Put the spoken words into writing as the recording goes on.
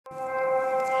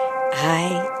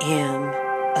I am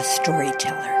a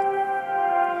storyteller.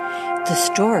 The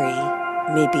story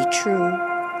may be true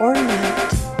or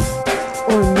not,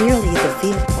 or merely the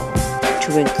vehicle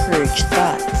to encourage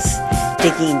thoughts,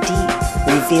 digging deep,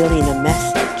 revealing a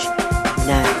message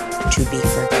not to be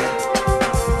forgot.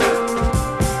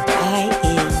 I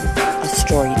am a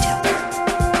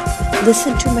storyteller.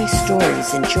 Listen to my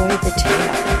stories, enjoy the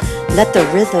tale, let the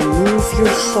rhythm move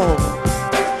your soul.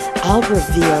 I'll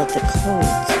reveal the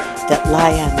codes that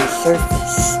lie on the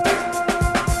surface.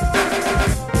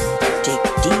 Dig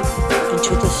deep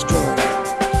into the story.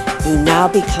 You now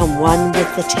become one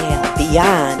with the tale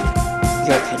beyond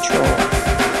your control.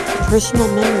 Personal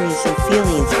memories and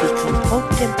feelings become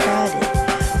poked and prodded,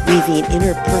 weaving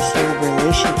interpersonal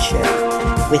relationship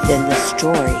within the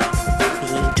story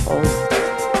being told.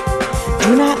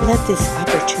 Do not let this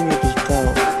opportunity go.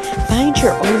 Find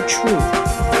your own truth.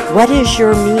 What is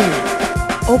your meaning?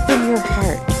 Open your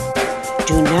heart.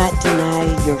 Do not deny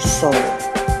your soul.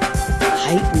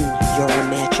 Heighten your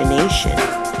imagination.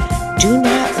 Do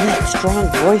not let strong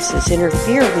voices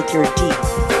interfere with your deep,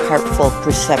 heartful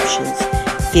perceptions,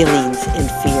 feelings,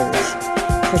 and fears.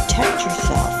 Protect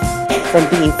yourself from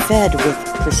being fed with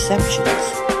perceptions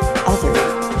other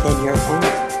than your own.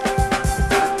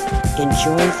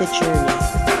 Enjoy the journey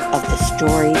of the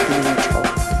story being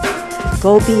told.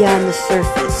 Go beyond the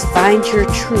surface. Find your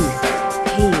truth,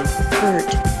 pain,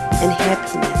 hurt, and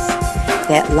happiness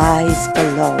that lies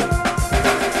below.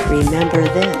 Remember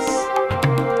this: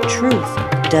 truth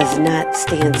does not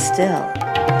stand still.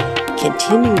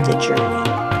 Continue the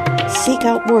journey. Seek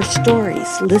out more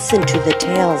stories. Listen to the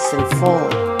tales in full.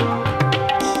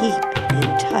 Keep in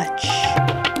touch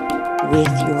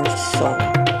with your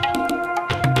soul.